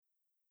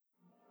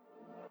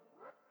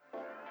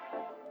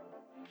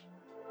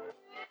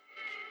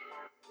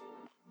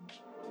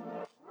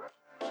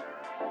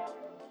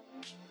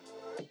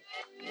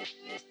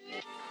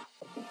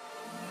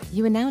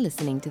You are now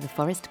listening to the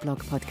Forest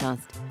Blog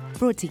podcast,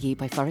 brought to you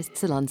by Forest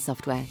Salon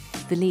Software,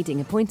 the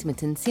leading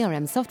appointment and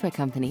CRM software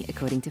company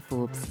according to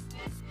Forbes.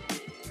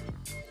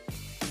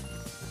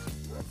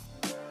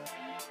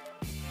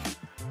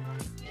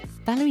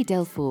 Valerie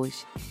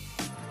Delforge,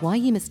 why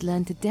you must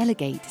learn to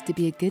delegate to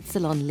be a good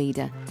salon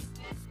leader.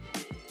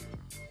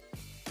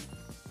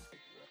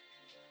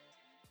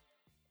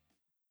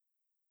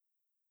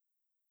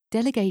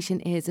 Delegation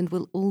is and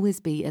will always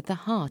be at the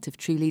heart of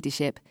true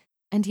leadership,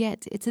 and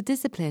yet it's a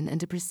discipline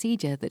and a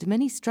procedure that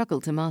many struggle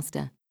to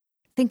master.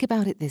 Think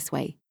about it this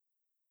way.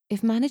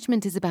 If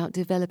management is about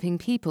developing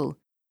people,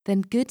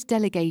 then good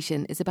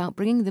delegation is about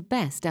bringing the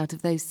best out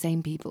of those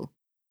same people.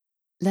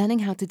 Learning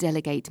how to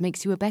delegate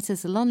makes you a better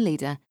salon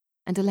leader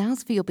and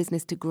allows for your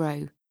business to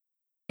grow.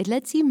 It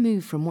lets you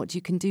move from what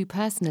you can do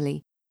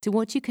personally to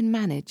what you can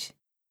manage.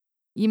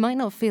 You might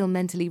not feel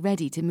mentally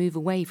ready to move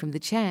away from the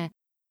chair,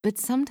 but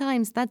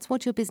sometimes that's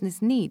what your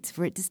business needs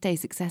for it to stay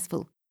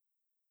successful.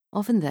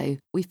 Often, though,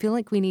 we feel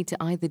like we need to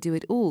either do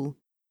it all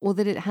or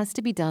that it has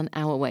to be done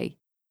our way.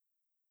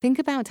 Think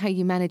about how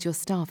you manage your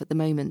staff at the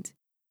moment.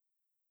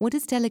 What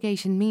does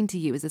delegation mean to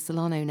you as a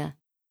salon owner?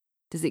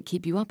 Does it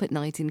keep you up at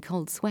night in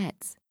cold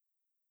sweats?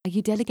 Are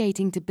you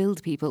delegating to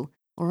build people,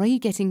 or are you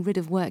getting rid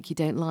of work you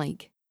don't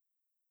like?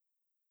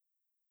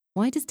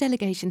 Why does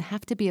delegation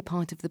have to be a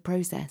part of the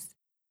process?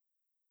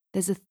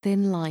 There's a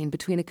thin line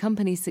between a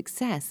company's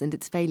success and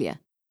its failure.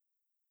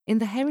 In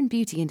the hair and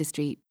beauty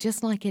industry,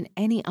 just like in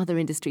any other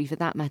industry for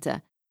that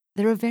matter,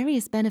 there are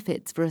various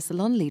benefits for a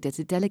salon leader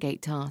to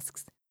delegate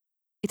tasks.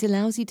 It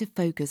allows you to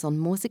focus on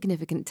more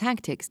significant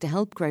tactics to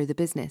help grow the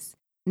business,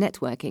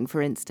 networking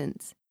for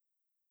instance.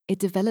 It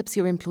develops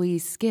your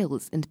employees'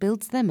 skills and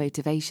builds their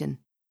motivation.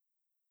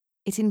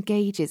 It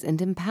engages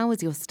and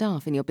empowers your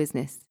staff in your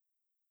business.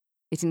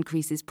 It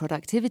increases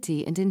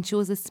productivity and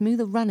ensures a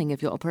smoother running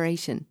of your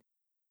operation.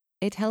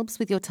 It helps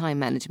with your time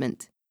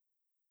management.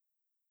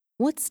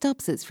 What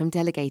stops us from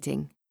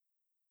delegating?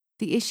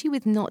 The issue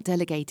with not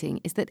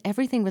delegating is that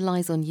everything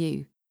relies on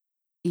you.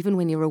 Even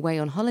when you're away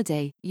on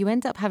holiday, you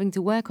end up having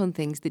to work on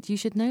things that you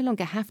should no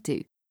longer have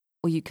to,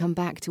 or you come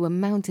back to a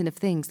mountain of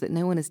things that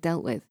no one has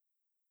dealt with.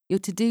 Your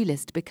to-do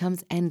list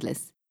becomes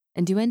endless,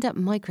 and you end up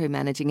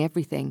micromanaging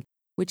everything,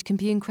 which can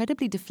be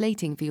incredibly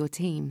deflating for your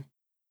team.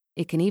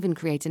 It can even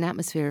create an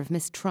atmosphere of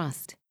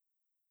mistrust.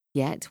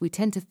 Yet, we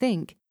tend to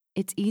think,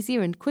 it's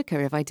easier and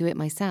quicker if I do it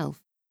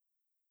myself.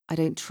 I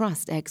don't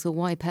trust X or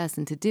Y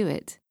person to do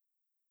it.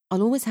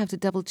 I'll always have to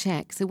double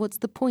check, so what's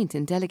the point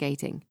in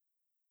delegating?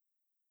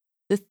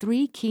 The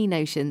 3 key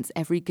notions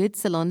every good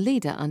salon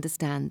leader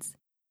understands.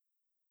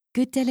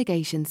 Good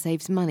delegation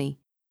saves money,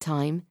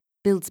 time,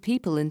 builds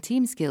people and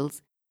team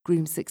skills,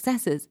 grooms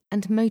successors,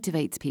 and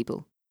motivates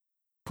people.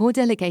 Poor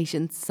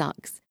delegation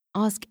sucks.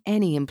 Ask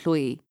any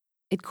employee.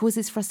 It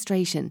causes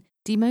frustration,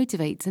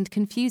 demotivates, and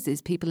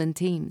confuses people and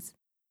teams.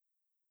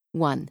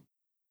 1.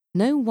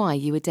 Know why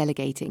you are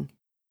delegating.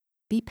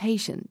 Be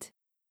patient.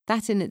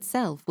 That in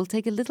itself will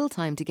take a little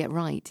time to get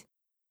right.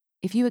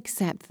 If you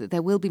accept that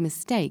there will be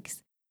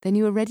mistakes, then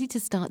you are ready to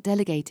start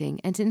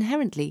delegating and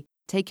inherently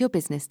take your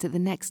business to the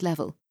next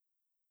level.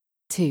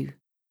 2.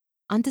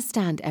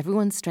 Understand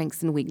everyone's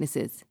strengths and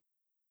weaknesses.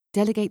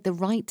 Delegate the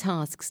right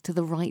tasks to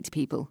the right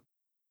people.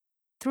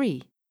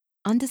 3.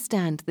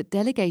 Understand that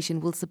delegation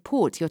will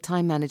support your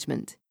time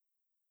management.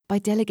 By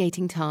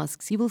delegating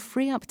tasks, you will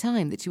free up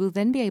time that you will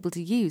then be able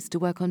to use to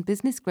work on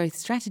business growth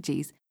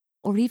strategies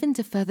or even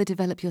to further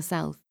develop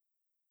yourself.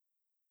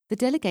 The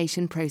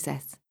delegation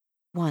process.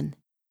 1.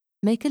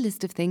 Make a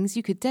list of things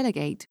you could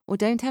delegate or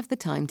don't have the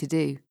time to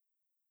do.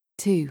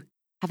 2.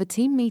 Have a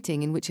team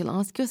meeting in which you'll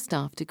ask your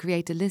staff to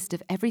create a list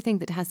of everything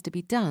that has to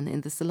be done in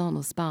the salon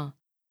or spa.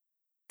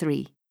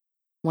 3.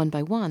 One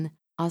by one,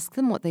 ask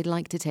them what they'd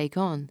like to take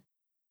on.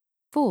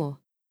 4.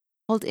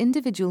 Hold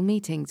individual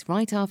meetings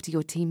right after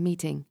your team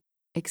meeting.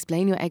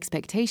 Explain your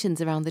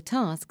expectations around the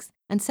tasks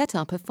and set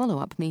up a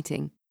follow-up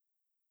meeting.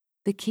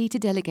 The key to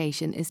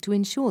delegation is to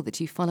ensure that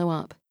you follow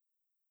up.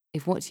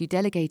 If what you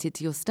delegated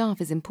to your staff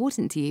is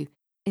important to you,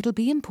 it'll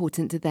be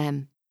important to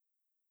them.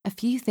 A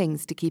few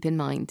things to keep in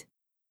mind.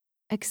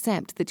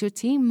 Accept that your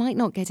team might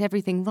not get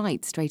everything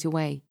right straight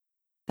away.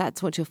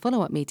 That's what your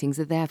follow-up meetings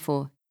are there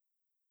for.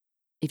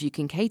 If you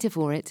can cater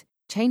for it,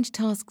 change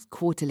tasks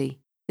quarterly.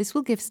 This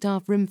will give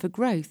staff room for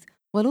growth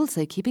while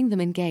also keeping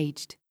them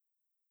engaged.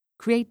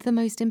 Create the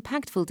most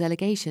impactful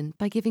delegation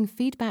by giving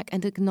feedback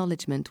and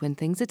acknowledgement when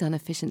things are done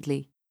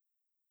efficiently.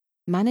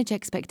 Manage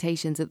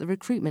expectations at the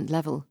recruitment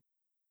level.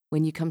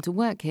 When you come to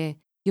work here,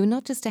 you're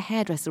not just a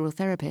hairdresser or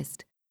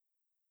therapist.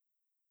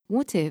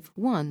 What if,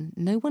 1,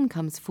 no one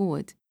comes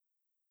forward?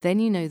 Then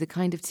you know the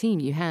kind of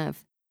team you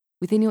have.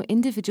 Within your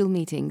individual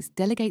meetings,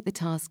 delegate the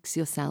tasks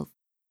yourself.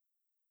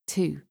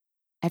 2,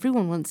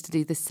 everyone wants to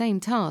do the same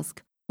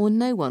task, or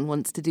no one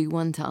wants to do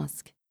one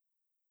task.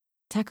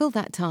 Tackle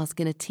that task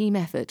in a team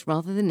effort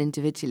rather than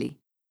individually.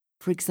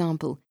 For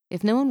example,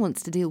 if no one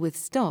wants to deal with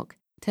stock,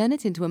 turn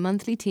it into a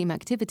monthly team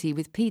activity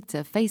with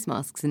pizza, face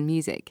masks, and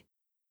music.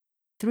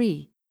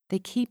 3. They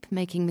keep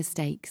making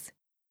mistakes.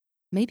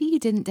 Maybe you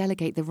didn't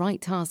delegate the right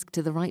task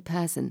to the right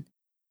person.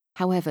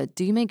 However,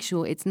 do make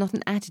sure it's not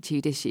an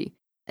attitude issue,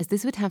 as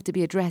this would have to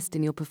be addressed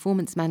in your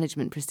performance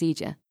management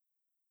procedure.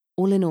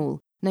 All in all,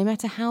 no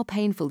matter how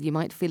painful you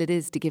might feel it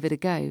is to give it a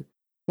go,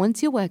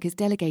 once your work is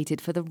delegated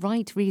for the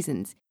right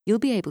reasons, you'll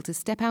be able to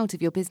step out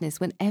of your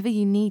business whenever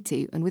you need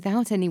to and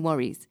without any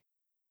worries.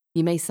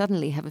 You may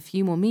suddenly have a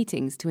few more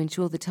meetings to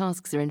ensure the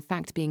tasks are in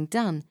fact being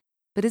done,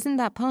 but isn't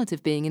that part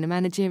of being in a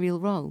managerial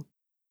role?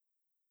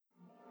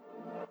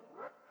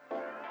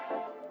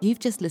 You've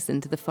just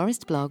listened to the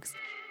Forest Blog's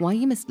Why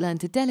You Must Learn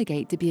to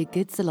Delegate to Be a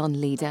Good Salon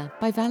Leader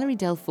by Valerie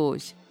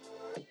Delforge.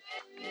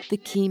 The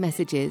key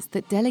message is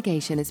that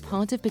delegation is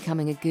part of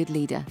becoming a good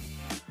leader.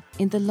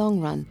 In the long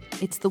run,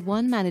 it's the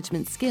one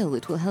management skill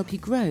that will help you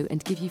grow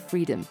and give you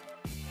freedom.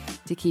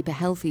 To keep a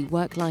healthy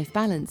work-life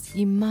balance,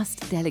 you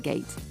must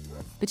delegate.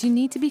 But you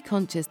need to be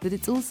conscious that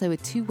it's also a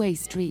two-way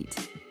street.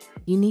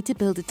 You need to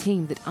build a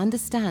team that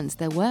understands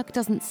their work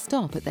doesn't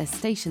stop at their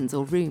stations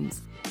or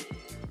rooms.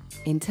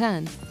 In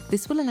turn,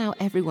 this will allow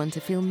everyone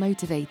to feel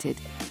motivated,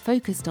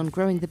 focused on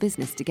growing the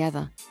business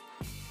together.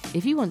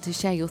 If you want to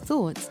share your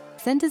thoughts,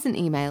 send us an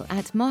email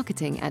at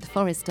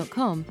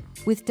marketing@forest.com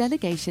with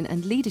delegation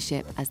and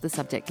leadership as the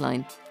subject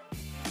line.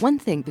 One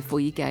thing before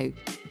you go,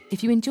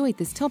 if you enjoyed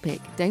this topic,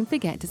 don't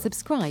forget to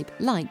subscribe,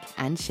 like,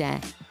 and share.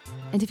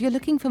 And if you're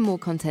looking for more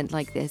content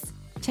like this,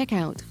 check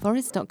out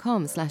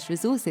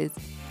forest.com/resources,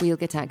 where you'll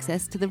get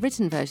access to the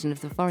written version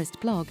of the Forest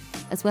blog,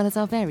 as well as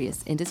our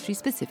various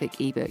industry-specific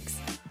ebooks.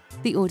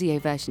 The audio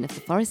version of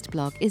the Forest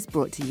blog is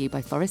brought to you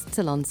by Forest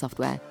Salon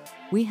Software.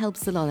 We help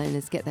salon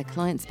owners get their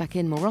clients back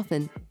in more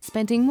often,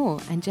 spending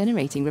more and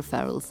generating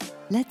referrals.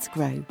 Let's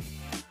grow.